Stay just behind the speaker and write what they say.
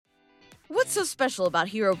What's so special about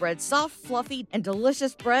Hero Bread's soft, fluffy, and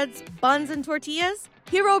delicious breads, buns, and tortillas?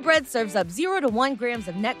 Hero Bread serves up 0 to 1 grams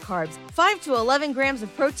of net carbs, 5 to 11 grams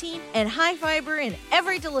of protein, and high fiber in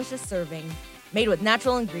every delicious serving. Made with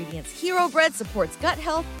natural ingredients, Hero Bread supports gut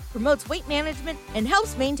health, promotes weight management, and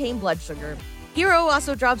helps maintain blood sugar. Hero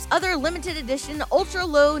also drops other limited edition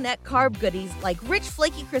ultra-low net carb goodies like rich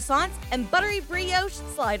flaky croissants and buttery brioche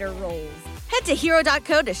slider rolls. Head to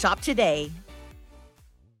hero.co to shop today.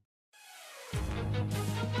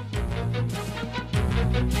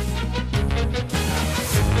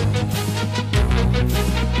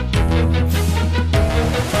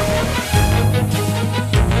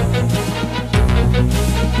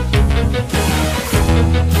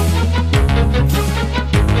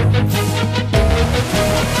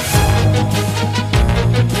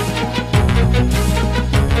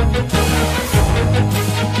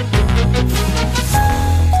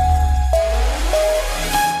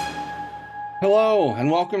 Hello,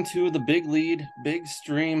 and welcome to the Big Lead, Big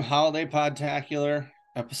Stream Holiday Podtacular,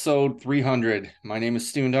 episode 300. My name is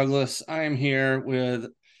Steven Douglas. I am here with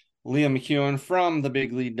Liam McEwen from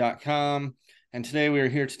thebiglead.com, and today we are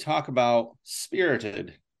here to talk about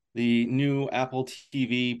Spirited, the new Apple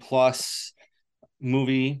TV Plus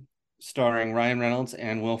movie starring Ryan Reynolds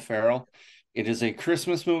and Will Ferrell. It is a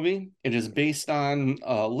Christmas movie. It is based on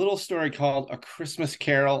a little story called A Christmas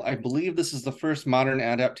Carol. I believe this is the first modern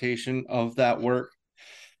adaptation of that work.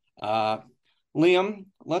 Liam,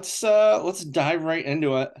 let's dive right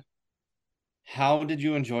into it. How did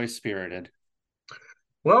you enjoy Spirited?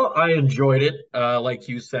 Well, I enjoyed it. Like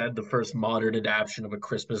you said, the first modern adaptation of A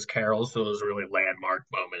Christmas Carol, so it was a really landmark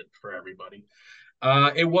moment for everybody.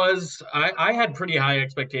 I had pretty high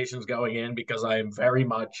expectations going in because I am very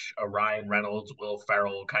much a Ryan Reynolds, Will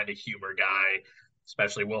Ferrell kind of humor guy,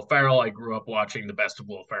 especially Will Ferrell. I grew up watching the best of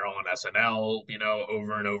Will Ferrell on SNL,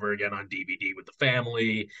 over and over again on DVD with the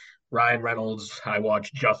family. Ryan Reynolds, I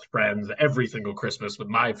watch Just Friends every single Christmas with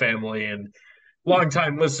my family, and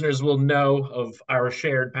longtime listeners will know of our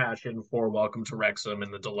shared passion for Welcome to Wrexham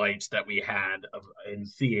and the delights that we had in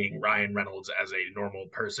seeing Ryan Reynolds as a normal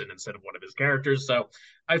person instead of one of his characters. So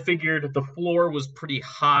I figured the floor was pretty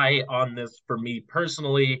high on this for me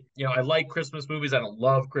personally. I like Christmas movies. I don't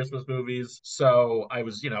love Christmas movies. So I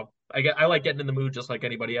was, I like getting in the mood just like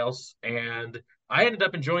anybody else. And I ended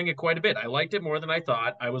up enjoying it quite a bit. I liked it more than I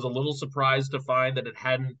thought. I was a little surprised to find that it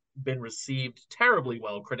hadn't been received terribly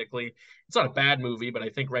well critically. It's not a bad movie, but I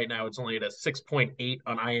think right now it's only at a 6.8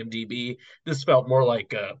 on IMDb. This felt more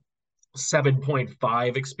like a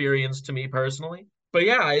 7.5 experience to me personally. But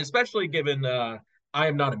yeah, especially given I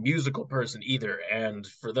am not a musical person either. And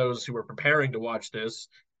for those who are preparing to watch this,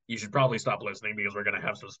 you should probably stop listening because we're going to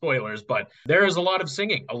have some spoilers. But there is a lot of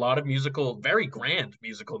singing, a lot of musical, very grand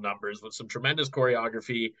musical numbers with some tremendous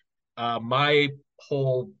choreography. My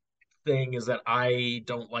whole thing is that I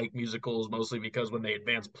don't like musicals mostly because when they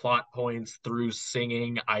advance plot points through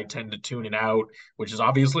singing, I tend to tune it out, which is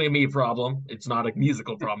obviously a me problem. It's not a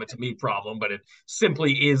musical problem, it's a me problem, but it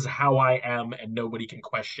simply is how I am and nobody can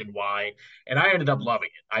question why. And I ended up loving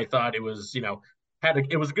it. I thought it was,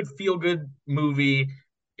 it was a good feel good movie.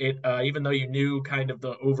 It even though you knew kind of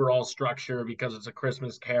the overall structure because it's a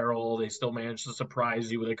Christmas Carol, they still managed to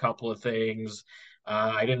surprise you with a couple of things.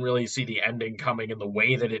 I didn't really see the ending coming in the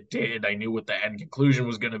way that it did. I knew what the end conclusion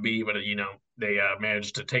was going to be, but they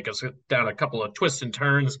managed to take us down a couple of twists and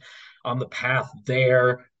turns on the path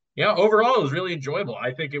there. Yeah, overall, it was really enjoyable.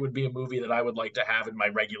 I think it would be a movie that I would like to have in my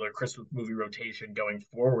regular Christmas movie rotation going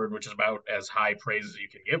forward, which is about as high praise as you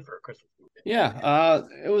can give for a Christmas movie. Yeah,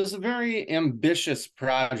 it was a very ambitious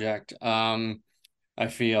project. I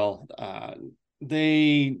feel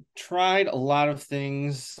they tried a lot of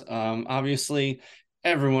things. Obviously,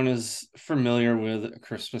 everyone is familiar with A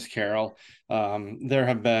Christmas Carol. There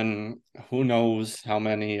have been who knows how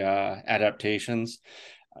many adaptations.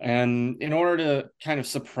 And in order to kind of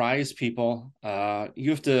surprise people, you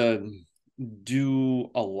have to do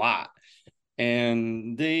a lot.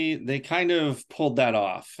 And they kind of pulled that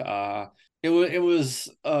off. It was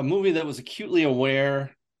a movie that was acutely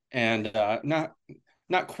aware and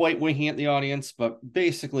not quite winking at the audience, but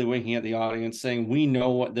basically winking at the audience, saying, we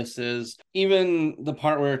know what this is. Even the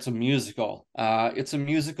part where it's a musical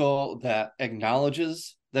that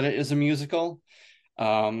acknowledges that it is a musical.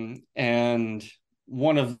 And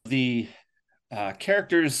one of the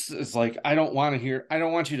characters is like, I don't want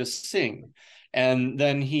you to sing. And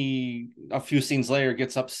then a few scenes later,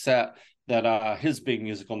 gets upset that his big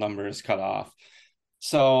musical number is cut off.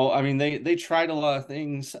 So, I mean, they tried a lot of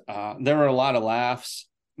things. There were a lot of laughs.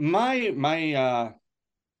 My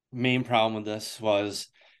main problem with this was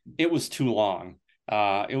it was too long.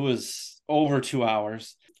 It was over 2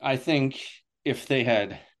 hours. I think if they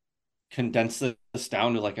had condensed this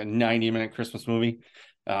down to like a 90-minute Christmas movie,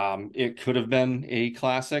 it could have been a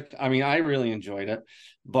classic. I mean, I really enjoyed it,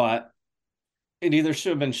 but it either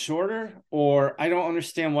should have been shorter, or I don't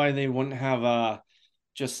understand why they wouldn't have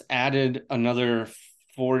just added another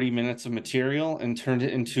 40 minutes of material and turned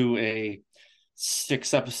it into a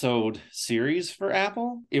 6 episode series for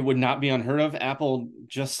Apple. It would not be unheard of. Apple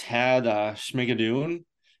just had Schmigadoon,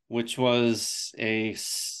 which was a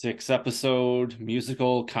 6 episode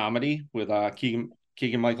musical comedy with Keegan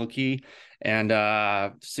Michael Key and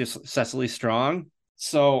Cecily Strong.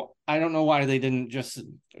 So I don't know why they didn't just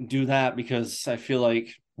do that, because I feel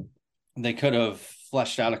like they could have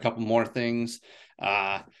fleshed out a couple more things.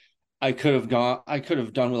 I could have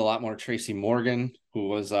done with a lot more Tracy Morgan, who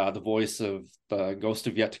was the voice of the Ghost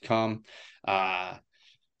of Yet to Come.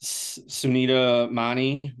 Sunita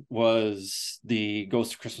Mani was the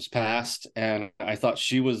Ghost of Christmas Past, and I thought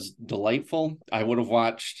she was delightful. I would have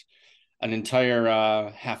watched an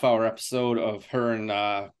entire half-hour episode of her and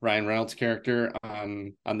Ryan Reynolds' character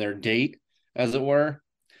on their date, as it were.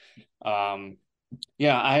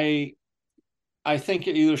 Yeah, I think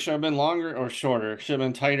it either should have been longer or shorter. It should have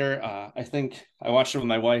been tighter. I think I watched it with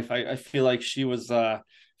my wife. I feel like she was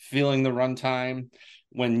feeling the runtime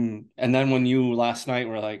and then when you last night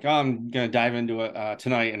were like, oh, I'm gonna dive into it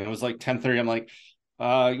tonight, and it was like 10:30. I'm like,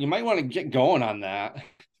 you might want to get going on that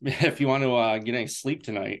if you want to get any sleep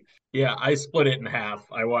tonight. Yeah, I split it in half.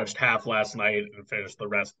 I watched half last night and finished the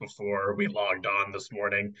rest before we logged on this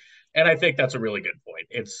morning. And I think that's a really good point.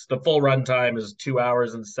 It's the full runtime is 2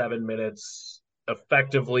 hours and 7 minutes.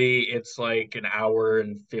 Effectively, it's like an hour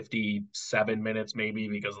and 57 minutes, maybe,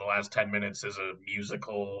 because the last 10 minutes is a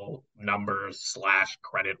musical number slash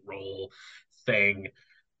credit roll thing.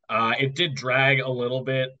 It did drag a little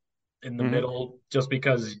bit in the Mm-hmm. middle just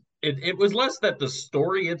because it was less that the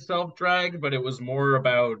story itself dragged, but it was more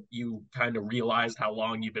about you kind of realized how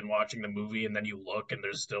long you've been watching the movie, and then you look and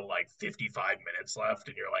there's still like 55 minutes left,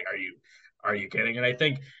 and you're like, are you kidding? And I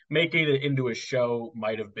think making it into a show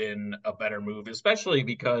might have been a better move, especially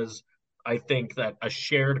because I think that a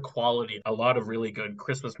shared quality a lot of really good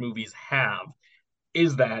Christmas movies have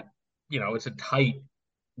is that, it's a tight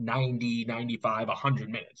 90, 95, 100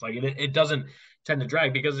 minutes. Like it doesn't tend to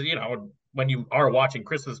drag because, when you are watching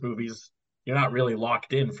Christmas movies, you're not really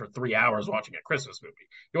locked in for 3 hours watching a Christmas movie.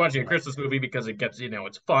 You're watching a Right. Christmas movie because it gets,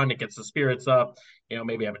 it's fun, it gets the spirits up,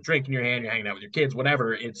 maybe have a drink in your hand, you're hanging out with your kids,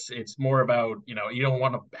 whatever. It's more about, you don't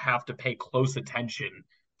want to have to pay close attention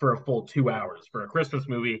for a full 2 hours for a Christmas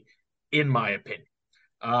movie, in my opinion.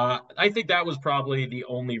 I think that was probably the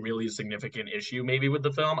only really significant issue, maybe, with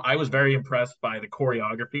the film. I was very impressed by the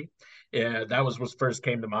choreography. That was what first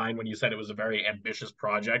came to mind when you said it was a very ambitious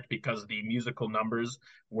project, because the musical numbers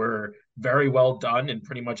were very well done in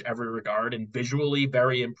pretty much every regard, and visually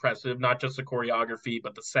very impressive. Not just the choreography,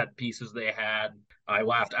 but the set pieces they had. I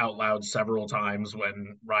laughed out loud several times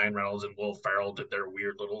when Ryan Reynolds and Will Ferrell did their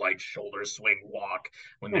weird little like shoulder swing walk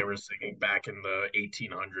when they were singing back in the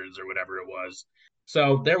 1800s or whatever it was.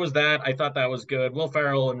 So there was that. I thought that was good. Will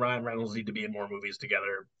Ferrell and Ryan Reynolds need to be in more movies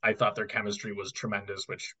together. I thought their chemistry was tremendous,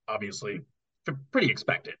 which obviously pretty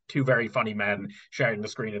expected. Two very funny men sharing the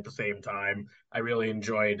screen at the same time. I really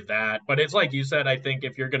enjoyed that. But it's like you said, I think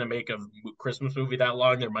if you're going to make a Christmas movie that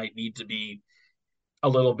long, there might need to be a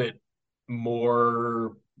little bit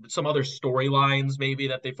more, some other storylines maybe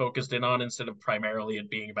that they focused in on, instead of primarily it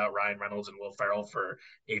being about Ryan Reynolds and Will Ferrell for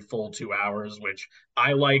a full 2 hours, which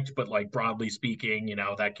I liked, but like broadly speaking,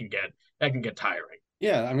 that can get tiring.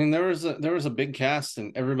 Yeah, I mean there was a big cast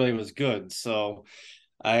and everybody was good. So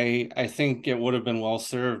I think it would have been well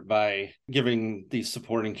served by giving these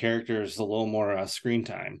supporting characters a little more screen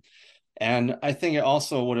time. And I think it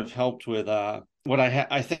also would have helped with what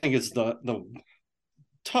I think is the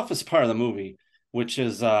toughest part of the movie, which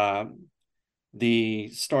is the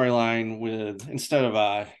storyline with, instead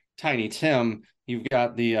of Tiny Tim, you've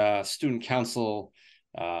got the student council,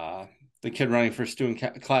 the kid running for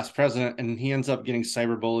class president, and he ends up getting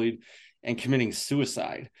cyberbullied and committing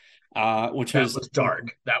suicide, which That was was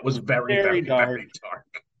dark. That was very, very very, dark. very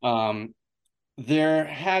dark. There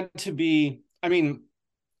had to be, I mean,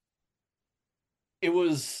 it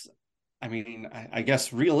was, I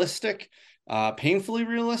guess realistic, painfully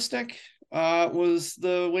realistic, was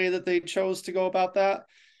the way that they chose to go about that.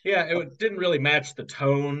 Yeah, it didn't really match the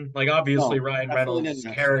tone. Like, obviously, No, Ryan definitely didn't Reynolds'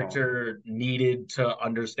 match the tone. character needed to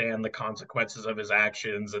understand the consequences of his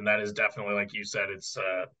actions, and that is definitely, like you said, it's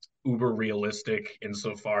uber realistic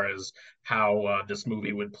insofar as how this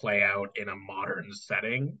movie would play out in a modern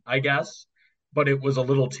setting, I guess. but it was a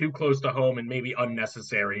little too close to home and maybe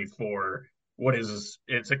unnecessary for what is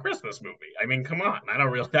it's a Christmas movie. I mean, come on. I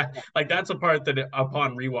don't really that like that's a part that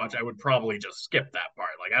upon rewatch I would probably just skip that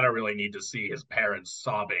part. Like I don't really need to see his parents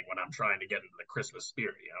sobbing when I'm trying to get into the Christmas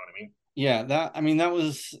spirit, you know what I mean? Yeah, that I mean that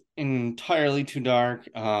was entirely too dark.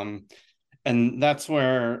 And that's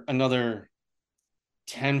where another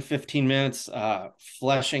 10-15 minutes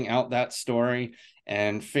fleshing out that story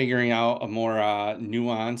and figuring out a more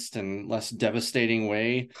nuanced and less devastating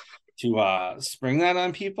way to spring that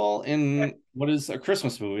on people in what is a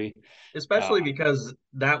Christmas movie. uh, Especially because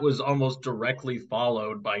that was almost directly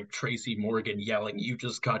followed by Tracy Morgan yelling, "You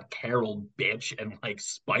just got Carol, bitch," and like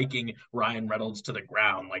spiking Ryan Reynolds to the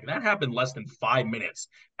ground. Like that happened less than 5 minutes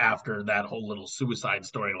after that whole little suicide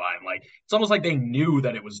storyline. Like it's almost like they knew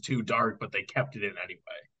that it was too dark, but they kept it in anyway.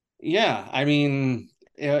 yeah, I mean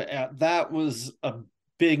that was a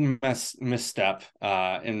big misstep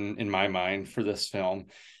in my mind for this film.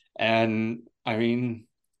 And I mean,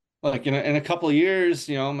 like in a couple of years,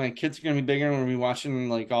 my kids are gonna be bigger and we're gonna be watching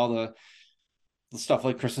like all the stuff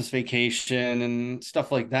like Christmas Vacation and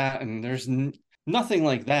stuff like that. And there's nothing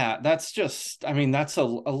like that. That's just, I mean, that's a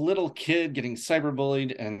little kid getting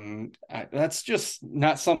cyberbullied, and that's just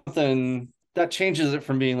not something that changes it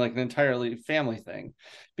from being like an entirely family thing.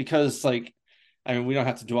 Because like, I mean, we don't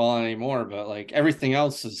have to dwell on it anymore, but like everything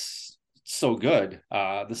else is so good.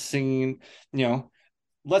 The singing, you know,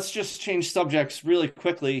 let's just change subjects really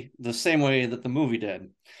quickly the same way that the movie did.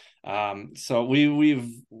 So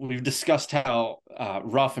we've discussed how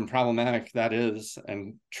rough and problematic that is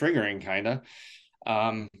and triggering kind of.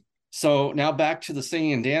 Um, so now back to the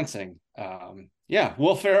singing and dancing. Yeah,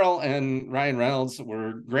 Will Ferrell and Ryan Reynolds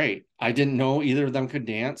were great. I didn't know either of them could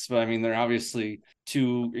dance, but I mean they're obviously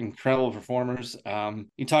two incredible performers.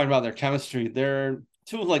 You talk about their chemistry; they're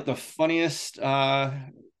two of like the funniest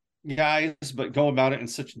guys, but go about it in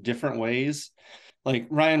such different ways. Like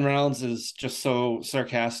Ryan Reynolds is just so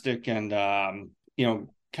sarcastic and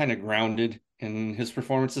kind of grounded in his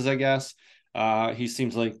performances, I guess. He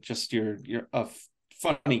seems like just you're a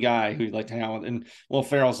funny guy who you'd like to hang out with. And Will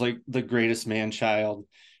Ferrell's like the greatest man-child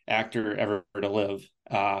actor ever to live.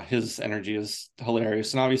 His energy is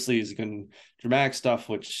hilarious, and obviously he's in dramatic stuff,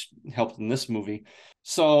 which helped in this movie.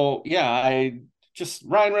 So yeah, I just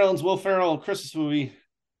Ryan Reynolds, Will Ferrell, Christmas movie,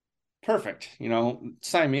 perfect.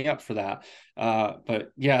 Sign me up for that.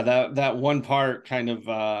 But yeah, that one part kind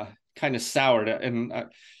of soured it. And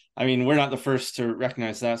I mean, we're not the first to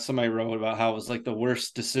recognize that. Somebody wrote about how it was like the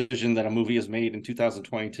worst decision that a movie has made in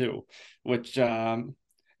 2022, which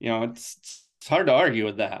it's hard to argue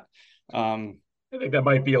with that. I think that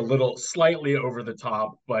might be a little slightly over the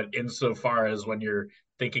top, but insofar as when you're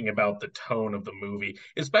thinking about the tone of the movie,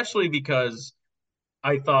 especially because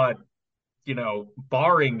I thought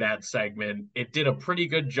barring that segment, it did a pretty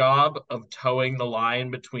good job of towing the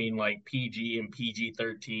line between like PG and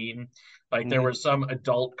PG-13. Like there were some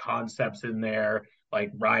adult concepts in there,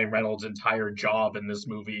 like Ryan Reynolds' entire job in this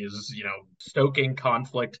movie is, stoking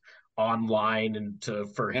conflict online and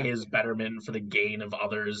for Yeah. his betterment for the gain of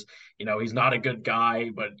others. He's not a good guy,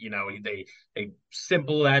 but they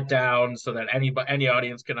simple that down so that any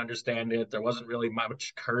audience can understand it. There wasn't really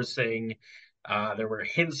much cursing. There were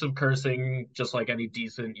hints of cursing, just like any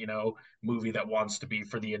decent, movie that wants to be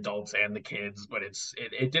for the adults and the kids. But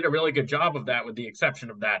it did a really good job of that, with the exception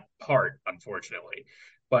of that part, unfortunately.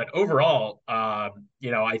 But overall,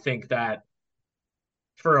 I think that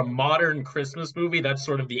for a modern Christmas movie, that's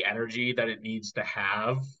sort of the energy that it needs to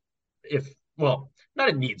have. If well, not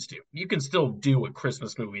it needs to. You can still do a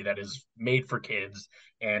Christmas movie that is made for kids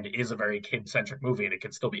and is a very kid-centric movie, and it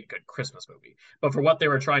can still be a good Christmas movie. But for what they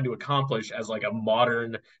were trying to accomplish as like a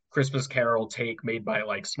modern Christmas Carol take made by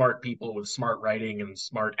like smart people with smart writing and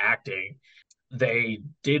smart acting, they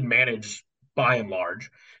did manage by and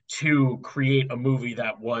large to create a movie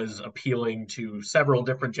that was appealing to several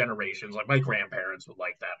different generations. Like my grandparents would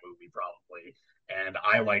like that movie probably, and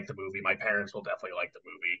I like the movie. My parents will definitely like the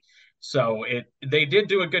movie. So they did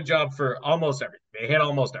do a good job for almost everything. They hit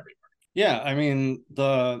almost everything. Yeah, I mean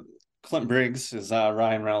the Clint Briggs is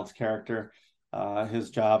Ryan Reynolds' character. His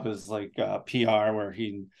job is like PR, where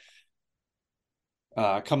he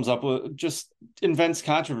comes up with just invents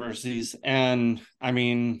controversies. And I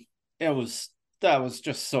mean, that was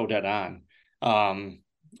just so dead on.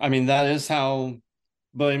 I mean, that is how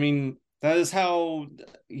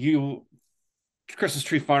you Christmas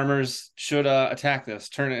tree farmers should attack this,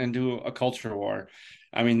 turn it into a culture war.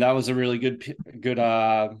 I mean, that was a really good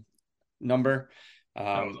number.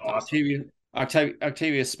 That was awesome.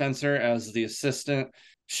 Octavia Spencer as the assistant.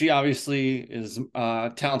 She obviously is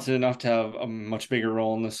talented enough to have a much bigger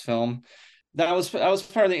role in this film. that was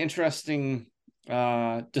part of the interesting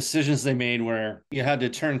decisions they made, where you had to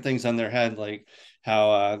turn things on their head, like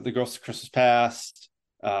how the Ghost of Christmas Past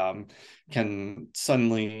um, can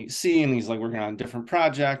suddenly see, and he's like working on a different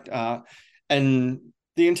project, and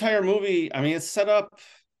the entire movie, I mean, it's set up.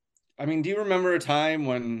 I mean, do you remember a time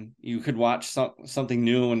when you could watch something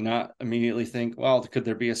new and not immediately think, well, could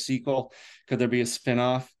there be a sequel? Could there be a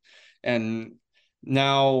spinoff? And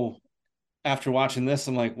now, after watching this,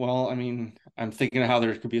 I'm like, well, I mean, I'm thinking of how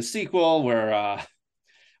there could be a sequel where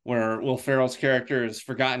Will Ferrell's character has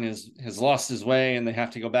forgotten has lost his way, and they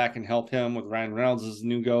have to go back and help him with Ryan Reynolds as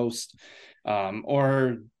new ghost,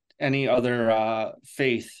 or any other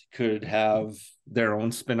faith could have their own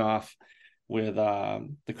spinoff with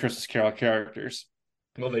the Christmas Carol characters.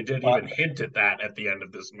 Well, they did But even hint at that at the end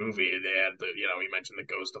of this movie. They had you mentioned the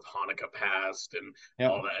ghost of Hanukkah past and yeah,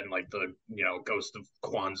 all that, and like the, ghost of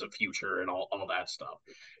Kwanzaa future and all that stuff.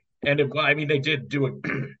 And I mean, they did do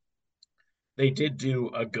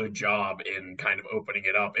a good job in kind of opening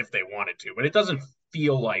it up if they wanted to, but it doesn't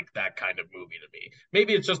feel like that kind of movie to me.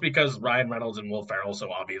 Maybe it's just because Ryan Reynolds and Will Ferrell so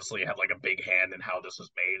obviously have like a big hand in how this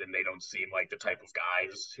was made, and they don't seem like the type of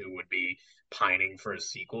guys who would be pining for a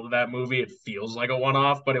sequel to that movie. It feels like a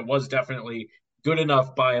one-off, but it was definitely good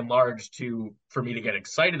enough by and large to for me to get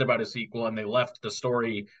excited about a sequel, and they left the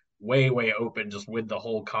story way open just with the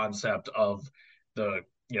whole concept of the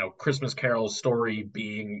Christmas Carol story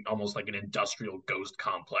being almost like an industrial ghost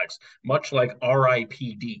complex, much like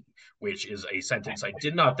RIPD, which is a sentence I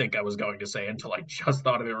did not think I was going to say until I just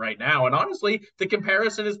thought of it right now. And honestly, the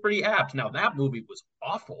comparison is pretty apt. Now, that movie was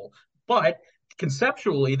awful, but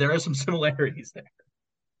conceptually, there are some similarities there.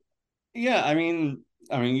 yeah. I mean,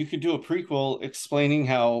 you could do a prequel explaining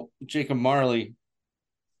how Jacob Marley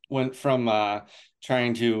went from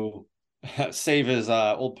trying to save his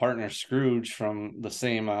old partner Scrooge from the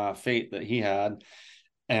same fate that he had,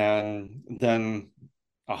 and then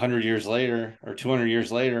 100 years later or 200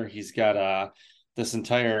 years later, he's got this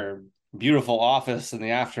entire beautiful office in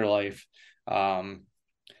the afterlife, and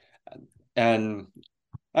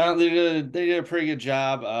they did a pretty good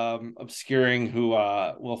job obscuring who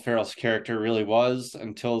Will Ferrell's character really was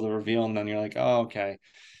until the reveal, and then you're like, oh, okay.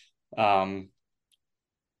 Um,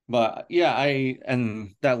 but yeah,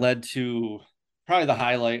 and that led to probably the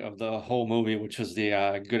highlight of the whole movie, which was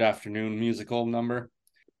the Good Afternoon musical number.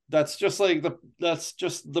 That's just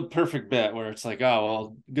the perfect bit where it's like, oh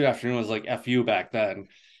well, Good Afternoon was like FU back then.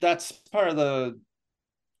 That's part of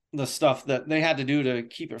the stuff that they had to do to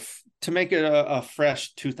keep it to make it a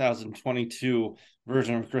fresh 2022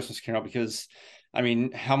 version of Christmas Carol, because I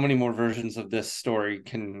mean, how many more versions of this story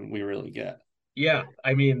can we really get? Yeah,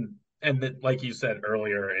 I mean, like you said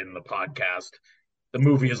earlier in the podcast, the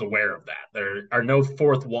movie is aware of that. There are no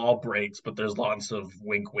fourth wall breaks, but there's lots of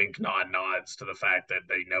wink, wink, nod, nods to the fact that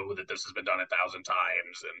they know that this has been done 1,000 times,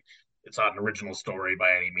 and it's not an original story by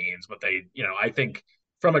any means. But I think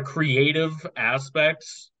from a creative aspect,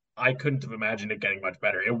 I couldn't have imagined it getting much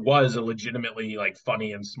better. It was a legitimately like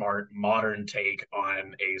funny and smart modern take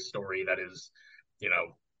on a story that is, you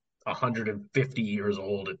know, 150 years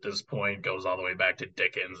old at this point, goes all the way back to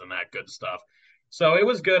Dickens and that good stuff. So it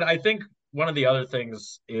was good. I think one of the other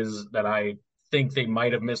things is that I think they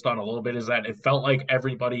might have missed on a little bit is that it felt like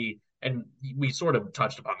everybody, and we sort of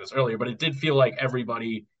touched upon this earlier, but it did feel like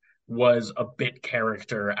everybody was a bit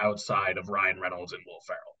character outside of Ryan Reynolds and Will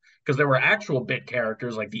Ferrell. Because there were actual bit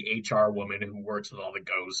characters like the HR woman who works with all the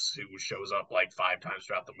ghosts, who shows up like 5 times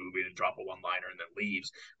throughout the movie to drop a one liner and then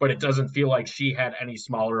leaves. But it doesn't feel like she had any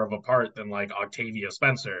smaller of a part than like Octavia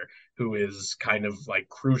Spencer, who is kind of like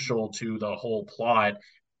crucial to the whole plot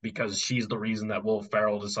because she's the reason that Will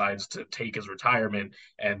Ferrell decides to take his retirement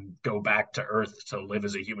and go back to Earth to live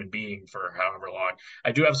as a human being for however long.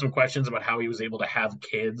 I do have some questions about how he was able to have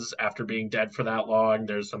kids after being dead for that long.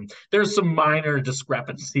 There's some minor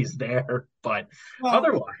discrepancies there, but Well,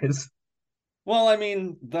 otherwise, well, I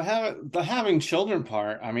mean, the having children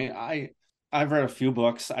part. I mean, I've read a few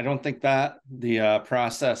books. I don't think that the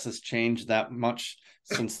process has changed that much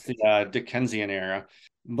since the Dickensian era.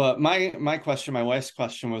 But my question, my wife's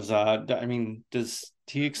question was, I mean, does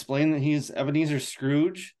he explain that he's Ebenezer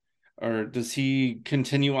Scrooge, or does he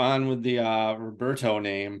continue on with the Roberto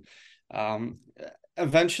name? Um,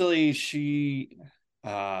 Eventually, she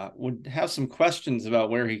would have some questions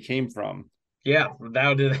about where he came from. yeah,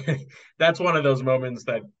 that's one of those moments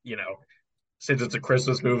that since it's a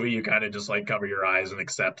Christmas movie, you kind of just like cover your eyes and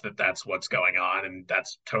accept that that's what's going on, and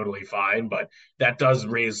that's totally fine. But that does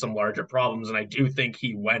raise some larger problems, and I do think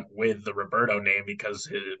he went with the Roberto name because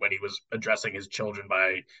when he was addressing his children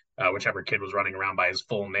by whichever kid was running around by his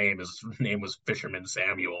full name, his name was Fisherman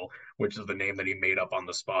Samuel, which is the name that he made up on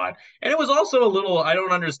the spot. And it was also a little, I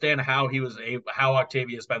don't understand how how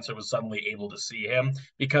Octavia Spencer was suddenly able to see him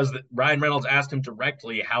because Ryan Reynolds asked him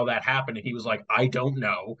directly how that happened, and he was like, I don't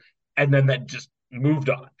know, and then that just moved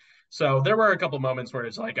on. So there were a couple moments where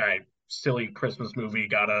it's like, all right, silly Christmas movie,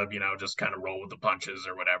 gotta, just kind of roll with the punches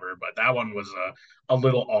or whatever. But that one was a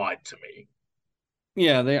little odd to me.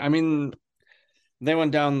 Yeah, I mean, they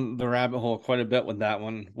went down the rabbit hole quite a bit with that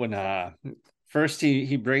one. When first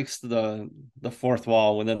he breaks the fourth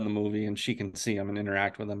wall within the movie, and she can see him and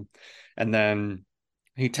interact with him, and then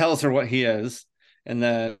he tells her what he is, and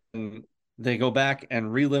then they go back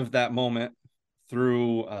and relive that moment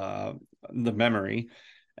through the memory,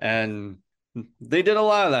 and they did a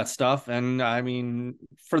lot of that stuff. And I mean,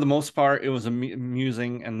 for the most part, it was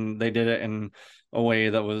amusing, and they did it in a way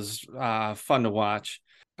that was fun to watch.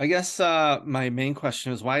 I guess my main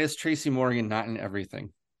question is, why is Tracy Morgan not in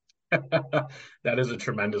everything? That is a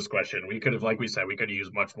tremendous question. We could have, like we said, we could have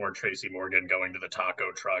used much more Tracy Morgan going to the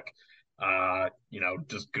taco truck,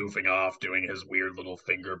 just goofing off, doing his weird little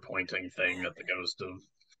finger pointing thing that the ghost of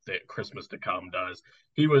the Christmas to Come does.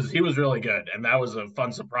 He was really good, and that was a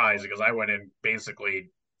fun surprise because I went in basically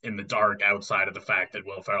in the dark outside of the fact that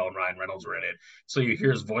Will Ferrell and Ryan Reynolds were in it. So you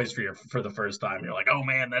hear his voice for the first time, you're like, oh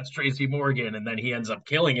man, that's Tracy Morgan, and then he ends up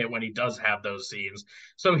killing it when he does have those scenes.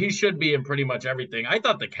 So he should be in pretty much everything. I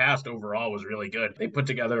thought the cast overall was really good. They put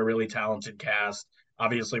together a really talented cast.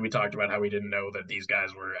 Obviously, we talked about how we didn't know that these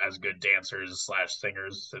guys were as good dancers slash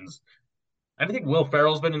singers since I think Will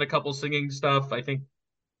Ferrell's been in a couple singing stuff. I think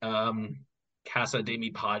um, Casa de Mi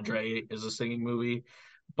Padre is a singing movie,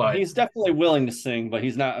 but He's definitely willing to sing, but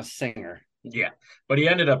he's not a singer. yeah, but he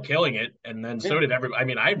ended up killing it, and then so Yeah. did every. I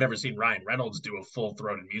mean, I've never seen Ryan Reynolds do a full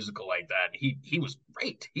throated musical like that. He was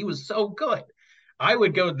great. He was so good. I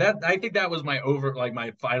would go that. I think that was my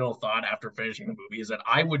final thought after finishing the movie is that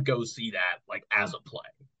I would go see that like as a play.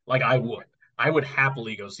 Like I would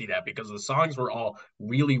happily go see that because the songs were all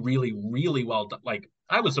really, really, really well done. Like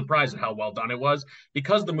I was surprised at how well done it was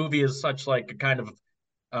because the movie is such like a kind of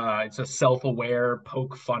it's a self-aware,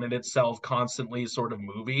 poke fun at itself constantly sort of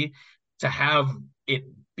movie. To have it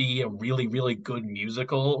be a really, really good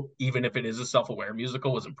musical, even if it is a self-aware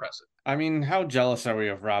musical, was impressive. I mean, how jealous are we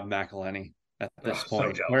of Rob McElhenney at this Oh, so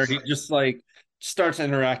point, where jealous. he just like starts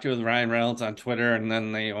interacting with Ryan Reynolds on Twitter, and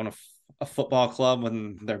then they own a football club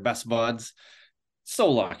and they're best buds.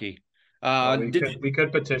 So lucky. Well, Did you? we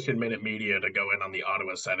could petition Minute Media to go in on the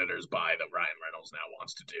Ottawa Senators buy that Ryan Reynolds now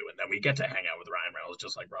wants to do, and then we get to hang out with Ryan Reynolds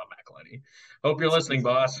just like Rob McElhenney. Hope you're listening,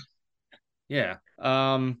 boss. Yeah.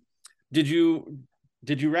 Did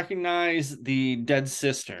you recognize the dead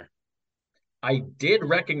sister? I did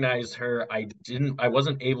recognize her. I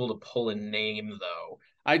wasn't able to pull a name though.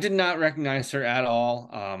 I did not recognize her at all.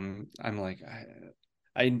 I'm like,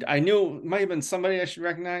 I knew it might have been somebody I should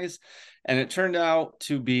recognize, and it turned out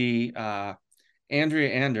to be Andrea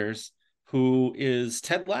Anders, who is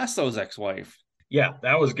Ted Lasso's ex-wife. Yeah,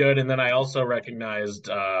 that was good. And then I also recognized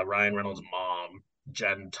Ryan Reynolds' mom,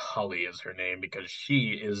 Jen Tully is her name, because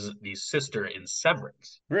she is the sister in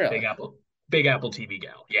Severance. Big Really? Apple, Big Apple TV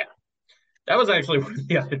gal. Yeah. That was actually one of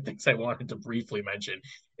the other things I wanted to briefly mention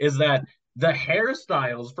is that the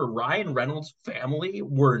hairstyles for Ryan Reynolds' family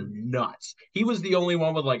were nuts. He was the only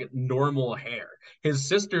one with like normal hair. His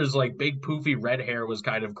sister's like big poofy red hair was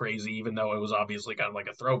kind of crazy, even though it was obviously kind of like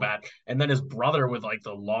a throwback. And then his brother with like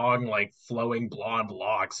the long, like flowing blonde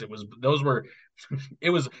locks. It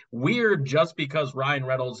was weird just because Ryan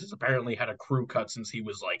Reynolds has apparently had a crew cut since he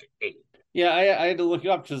was like 8. Yeah, I had to look it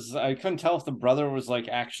up because I couldn't tell if the brother was like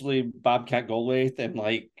actually Bobcat Goldthwait and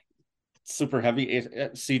like super heavy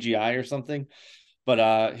CGI or something.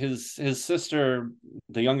 But his sister,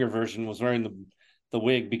 the younger version, was wearing the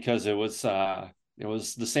wig because it was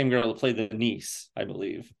the same girl that played the niece, I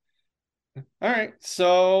believe. All right,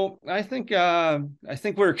 so I think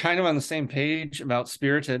we're kind of on the same page about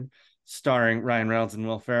Spirited, starring Ryan Reynolds and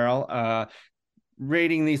Will Ferrell.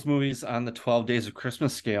 Rating these movies on the 12 Days of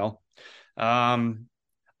Christmas scale. Um,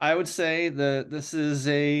 I would say that this is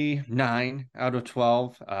a 9 out of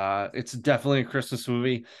 12. It's definitely a Christmas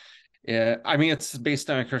movie. Yeah, I mean, it's based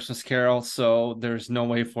on a Christmas Carol, so there's no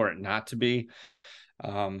way for it not to be.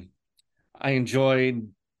 Um, I enjoyed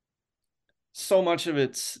so much of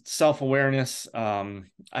its self-awareness.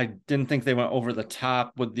 I didn't think they went over the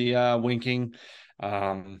top with the winking.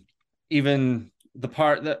 Um, even the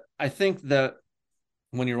part that I think that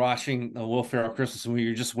when you're watching a Will Ferrell Christmas movie,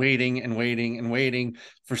 you're just waiting and waiting and waiting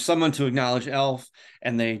for someone to acknowledge Elf,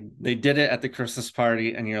 and they did it at the Christmas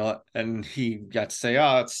party, and he got to say,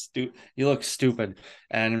 "Oh, you look stupid,"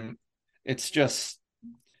 and it's just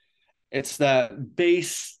it's that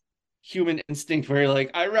base human instinct where you're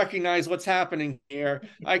like, I recognize what's happening here.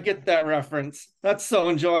 I get that reference. That's so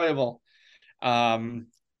enjoyable.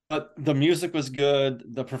 But the music was good.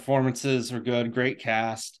 The performances were good. Great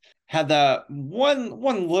cast. Had that one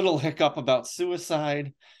little hiccup about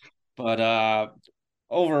suicide, but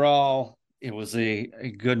overall, it was a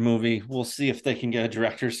good movie. We'll see if they can get a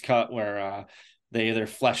director's cut where they either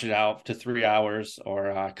flesh it out to 3 hours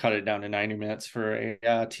or cut it down to 90 minutes for a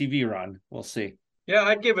TV run. We'll see. Yeah,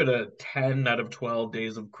 I'd give it a 10 out of 12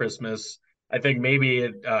 days of Christmas. I think maybe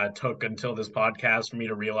it took until this podcast for me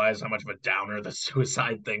to realize how much of a downer the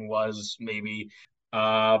suicide thing was, maybe.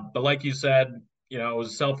 But like you said, it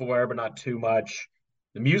was self-aware, but not too much.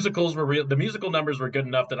 The musical numbers were good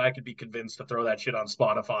enough that I could be convinced to throw that shit on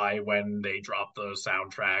Spotify when they dropped the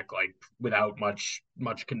soundtrack, like without much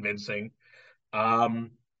convincing.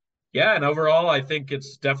 Um, yeah, and overall, I think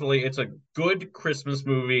it's a good Christmas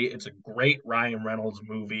movie. It's a great Ryan Reynolds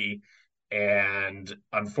movie, and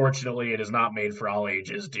unfortunately, it is not made for all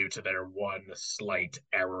ages due to their one slight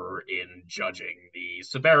error in judging the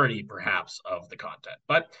severity, perhaps, of the content.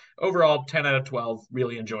 But overall, 10 out of 12.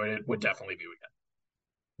 Really enjoyed it. Would definitely view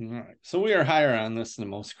again. All right, so we are higher on this than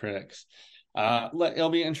most critics. It'll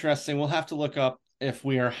be interesting. We'll have to look up if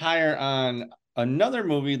we are higher on another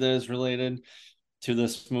movie that is related to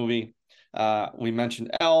this movie. We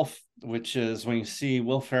mentioned Elf, which is when you see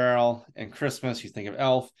Will Ferrell and Christmas, you think of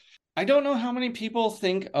Elf. I don't know how many people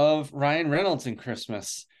think of Ryan Reynolds in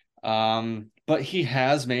Christmas, but he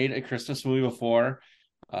has made a Christmas movie before.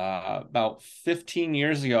 About 15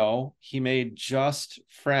 years ago, he made Just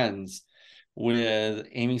Friends with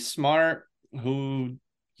Amy Smart, who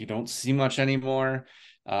you don't see much anymore,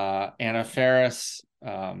 Anna Faris,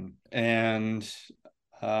 and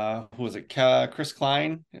who was it? Chris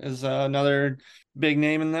Klein is another big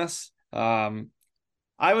name in this.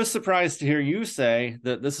 I was surprised to hear you say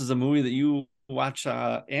that this is a movie that you watch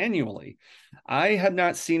annually. I had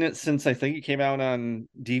not seen it since I think it came out on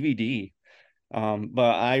DVD,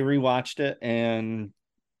 but I rewatched it and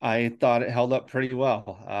I thought it held up pretty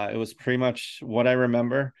well. It was pretty much what I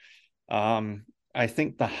remember. I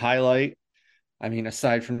think the highlight, I mean,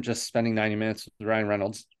 aside from just spending 90 minutes with Ryan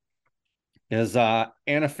Reynolds, is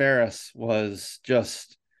Anna Faris was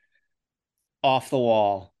just off the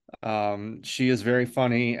wall. She is very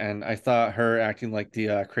funny, and I thought her acting like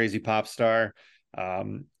the crazy pop star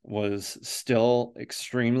was still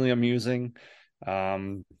extremely amusing.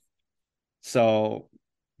 Um, so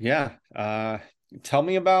yeah, tell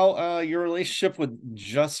me about your relationship with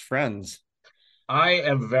Just Friends. I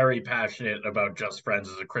am very passionate about Just Friends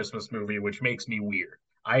as a Christmas movie, which makes me weird.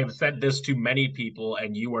 I have said this to many people,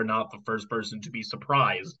 and you are not the first person to be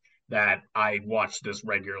surprised that I watch this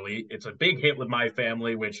regularly. It's a big hit with my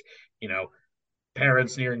family, which, you know,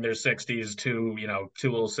 parents nearing their 60s, two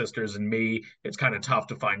little sisters and me. It's kind of tough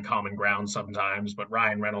to find common ground sometimes, but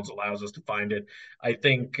Ryan Reynolds allows us to find it. I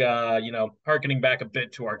think harkening back a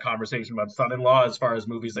bit to our conversation about Son-in-Law, as far as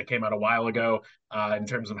movies that came out a while ago, in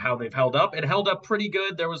terms of how they've held up, it held up pretty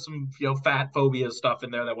good. There was some fat phobia stuff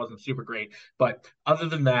in there that wasn't super great, but other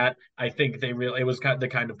than that, I think it was kind of the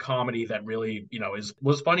kind of comedy that really is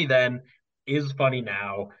was funny then, is funny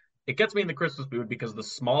now. It gets me in the Christmas mood because the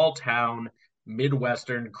small town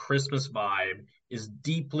Midwestern Christmas vibe is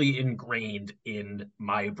deeply ingrained in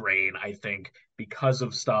my brain, I think, because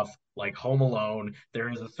of stuff like Home Alone. There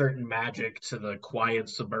is a certain magic to the quiet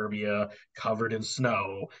suburbia covered in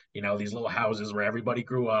snow, these little houses where everybody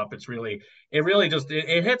grew up. It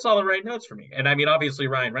hits all the right notes for me. And I mean, obviously,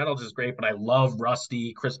 Ryan Reynolds is great, but I love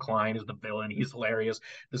Rusty. Chris Klein is the villain. He's hilarious.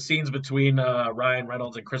 The scenes between Ryan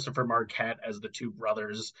Reynolds and Christopher Marquette as the two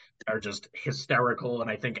brothers are just hysterical.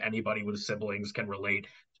 And I think anybody with siblings can relate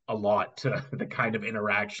a lot to the kind of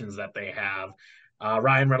interactions that they have.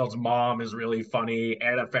 Ryan Reynolds' mom is really funny.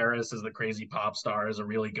 Anna Faris is the crazy pop star, is a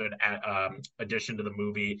really good addition to the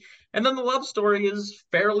movie. And then the love story is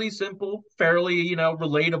fairly simple, fairly,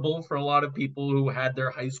 relatable for a lot of people who had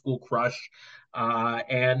their high school crush.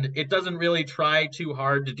 And it doesn't really try too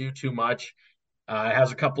hard to do too much. It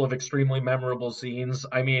has a couple of extremely memorable scenes.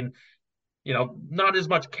 I mean, not as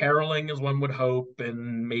much caroling as one would hope.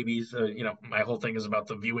 And maybe, my whole thing is about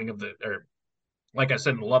the viewing of or like I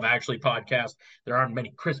said in the Love Actually podcast, there aren't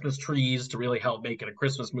many Christmas trees to really help make it a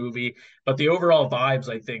Christmas movie. But the overall vibes,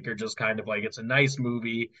 I think, are just kind of like it's a nice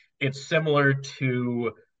movie. It's similar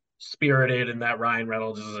to Spirited and that Ryan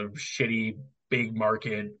Reynolds is a shitty big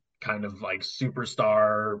market kind of like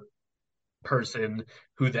superstar person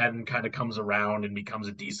who then kind of comes around and becomes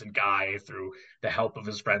a decent guy through the help of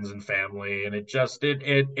his friends and family, and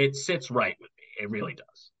it sits right with me. It really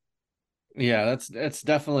does. Yeah, that's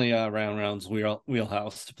definitely Ryan Reynolds'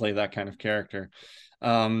 wheelhouse to play that kind of character.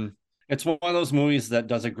 Um, it's one of those movies that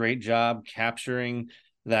does a great job capturing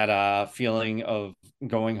that feeling of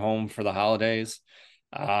going home for the holidays.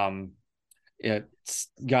 Um, it's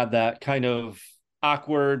got that kind of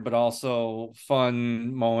awkward but also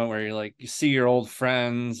fun moment where you see your old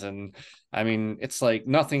friends, and I mean it's like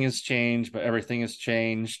nothing has changed but everything has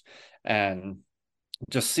changed, and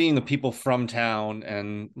just seeing the people from town,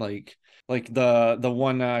 and like the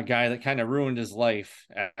one guy that kind of ruined his life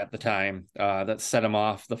at the time, that set him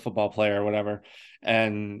off, the football player or whatever,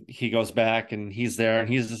 and he goes back and he's there and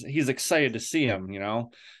he's excited to see him,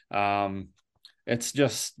 um it's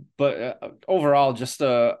just, but overall, just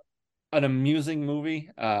an amusing movie.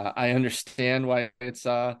 I understand why it's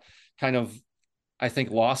kind of, I think,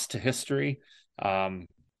 lost to history. Um,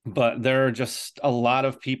 but there are just a lot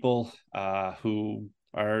of people who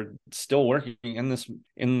are still working in this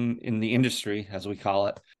in the industry, as we call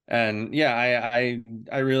it. And yeah, I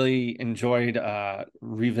really enjoyed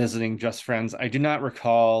revisiting Just Friends. I do not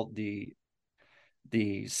recall the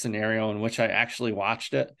scenario in which I actually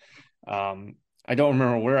watched it. I don't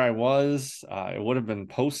remember where I was. It would have been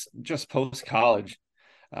post college.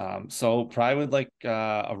 So probably with like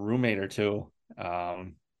a roommate or two.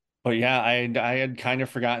 But yeah, I had kind of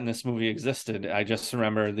forgotten this movie existed. I just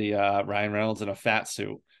remember the Ryan Reynolds in a fat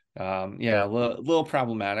suit. Yeah, little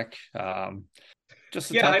problematic.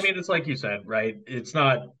 Just a Yeah, I touch. mean, it's like you said, right? It's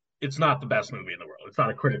not the best movie in the world. It's not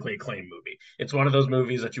a critically acclaimed movie. It's one of those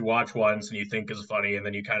movies that you watch once and you think is funny, and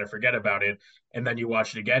then you kind of forget about it, and then you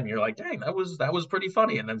watch it again, and you're like, dang, that was pretty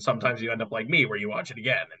funny. And then sometimes you end up like me, where you watch it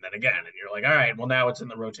again and then again, and you're like, all right, well now it's in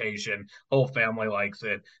the rotation. Whole family likes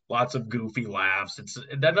it. Lots of goofy laughs.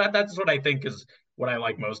 That's what I think is what I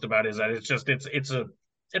like most about it, is that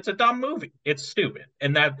it's a dumb movie. It's stupid.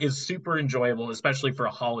 And that is super enjoyable, especially for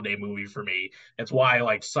a holiday movie for me. That's why I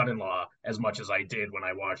like Son in Law as much as I did when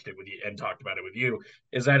I watched it with you and talked about it with you,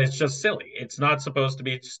 is that it's just silly. It's not supposed to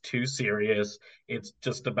be too serious. It's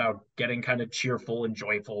just about getting kind of cheerful and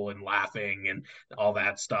joyful and laughing and all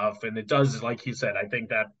that stuff. And it does, like you said, I think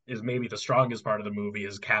that is maybe the strongest part of the movie,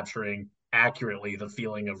 is capturing accurately the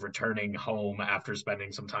feeling of returning home after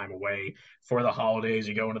spending some time away for the holidays.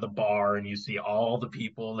 You go into the bar and you see all the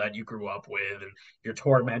people that you grew up with and your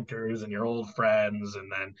tormentors and your old friends, and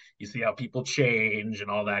then you see how people change and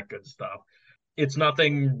all that good stuff. It's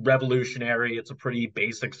nothing revolutionary. It's a pretty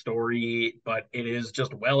basic story, but it is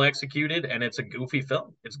just well executed, and it's a goofy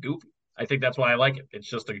film. It's goofy. I think that's why I like it. It's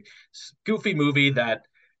just a goofy movie that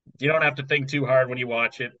you don't have to think too hard when you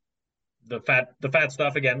watch it. The fat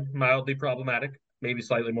stuff, again, mildly problematic, maybe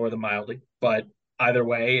slightly more than mildly, but either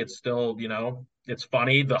way, it's still, it's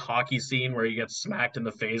funny. The hockey scene where he gets smacked in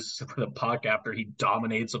the face with a puck after he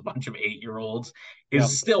dominates a bunch of 8-year-olds Yep.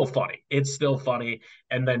 is still funny. It's still funny.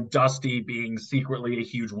 And then Dusty being secretly a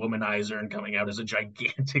huge womanizer and coming out as a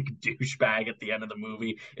gigantic douchebag at the end of the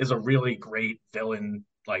movie is a really great villain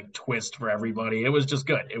like twist for everybody. It was just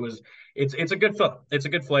good. It's a good film. It's a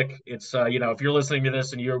good flick. It's if you're listening to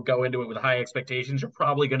this and you go into it with high expectations, you're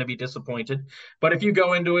probably going to be disappointed. But if you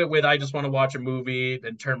go into it with, I just want to watch a movie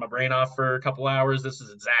and turn my brain off for a couple hours, this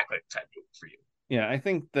is exactly the type of movie for you. Yeah, I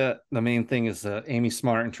think that the main thing is that Amy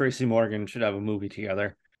Smart and Tracy Morgan should have a movie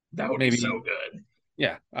together. That would be so Maybe, good.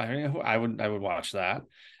 yeah, I would watch that.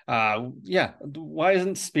 Yeah, why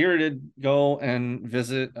isn't Spirited go and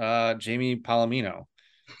visit Jamie Palomino?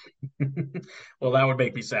 Well, that would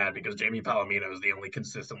make me sad because Jamie Palomino is the only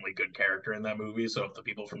consistently good character in that movie. So if the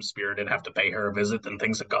people from Spirited have to pay her a visit, then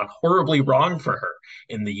things have gone horribly wrong for her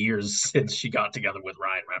in the years since she got together with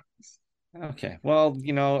Ryan Okay, well,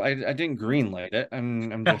 I didn't greenlight it.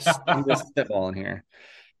 I'm just spitballing here.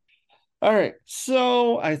 All right,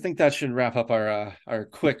 so I think that should wrap up our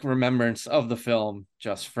quick remembrance of the film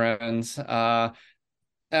Just Friends. On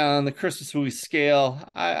the Christmas movie scale,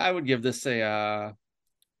 I would give this a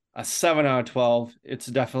 7 out of 12. It's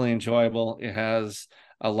definitely enjoyable. It has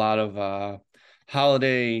a lot of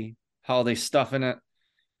holiday stuff in it,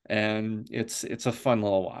 and it's a fun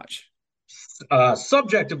little watch.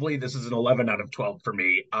 Subjectively, this is an 11 out of 12 for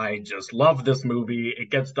me. I just love this movie. It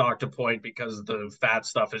gets docked a point because the fat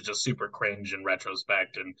stuff is just super cringe in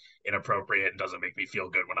retrospect and inappropriate and doesn't make me feel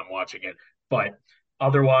good when I'm watching it. But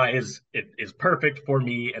otherwise, it is perfect for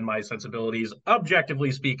me and my sensibilities.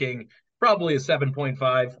 Objectively speaking, probably a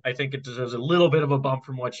 7.5. I think it deserves a little bit of a bump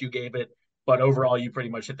from what you gave it. But overall, you pretty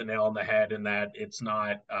much hit the nail on the head in that it's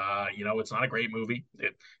not, it's not a great movie.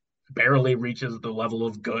 It barely reaches the level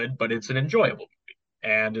of good, but it's an enjoyable movie.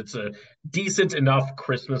 And it's a decent enough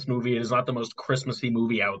Christmas movie. It is not the most Christmassy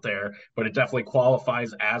movie out there, but it definitely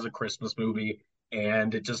qualifies as a Christmas movie.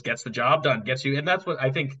 And it just gets the job done, gets you. And that's what I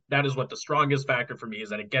think that is what the strongest factor for me is,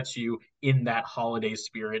 that it gets you in that holiday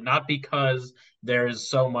spirit, not because there's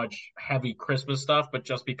so much heavy Christmas stuff, but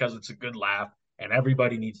just because it's a good laugh and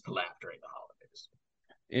everybody needs to laugh during the holidays.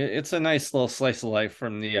 It's a nice little slice of life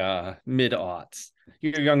from the mid-aughts.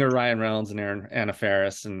 Your younger Ryan Reynolds and Anna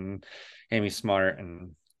Faris and Amy Smart,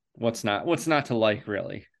 and what's not to like,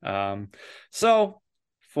 really. So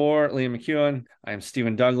for Liam McEwen, I'm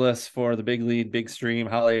Stephen Douglas for the Big Lead, Big Stream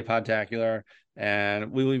Holiday Podtacular,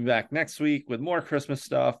 and we will be back next week with more Christmas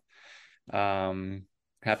stuff.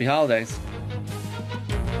 Happy holidays.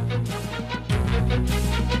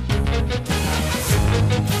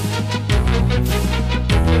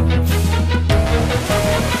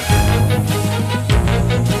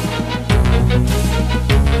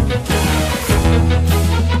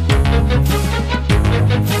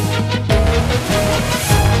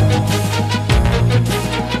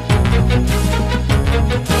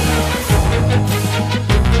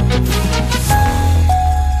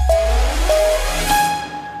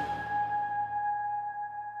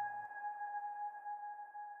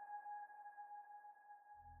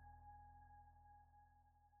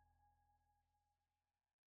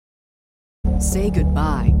 Say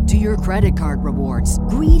goodbye to your credit card rewards.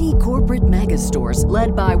 Greedy corporate mega stores,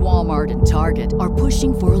 led by Walmart and Target, are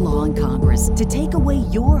pushing for a law in Congress to take away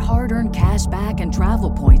your hard-earned cash back and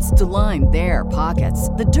travel points to line their pockets.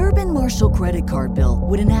 The Durbin-Marshall credit card bill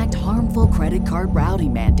would enact harmful credit card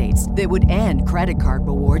routing mandates that would end credit card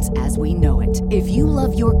rewards as we know it. If you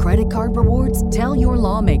love your credit card rewards, tell your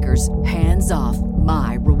lawmakers, hands off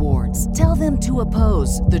my rewards. Tell them to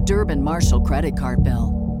oppose the Durbin-Marshall credit card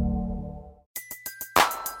bill.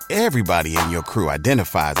 Everybody in your crew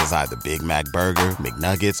identifies as either Big Mac Burger,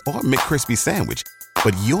 McNuggets, or McCrispy Sandwich.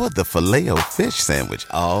 But you're the Filet-O-Fish Sandwich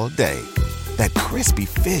all day. That crispy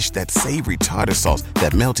fish, that savory tartar sauce,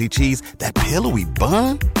 that melty cheese, that pillowy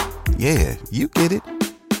bun. Yeah, you get it.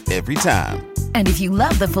 Every time. And if you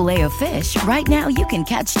love the Filet-O-Fish, right now you can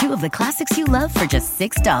catch two of the classics you love for just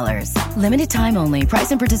 $6. Limited time only.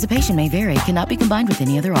 Price and participation may vary. Cannot be combined with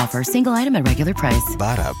any other offer. Single item at regular price.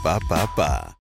 Ba-da-ba-ba-ba.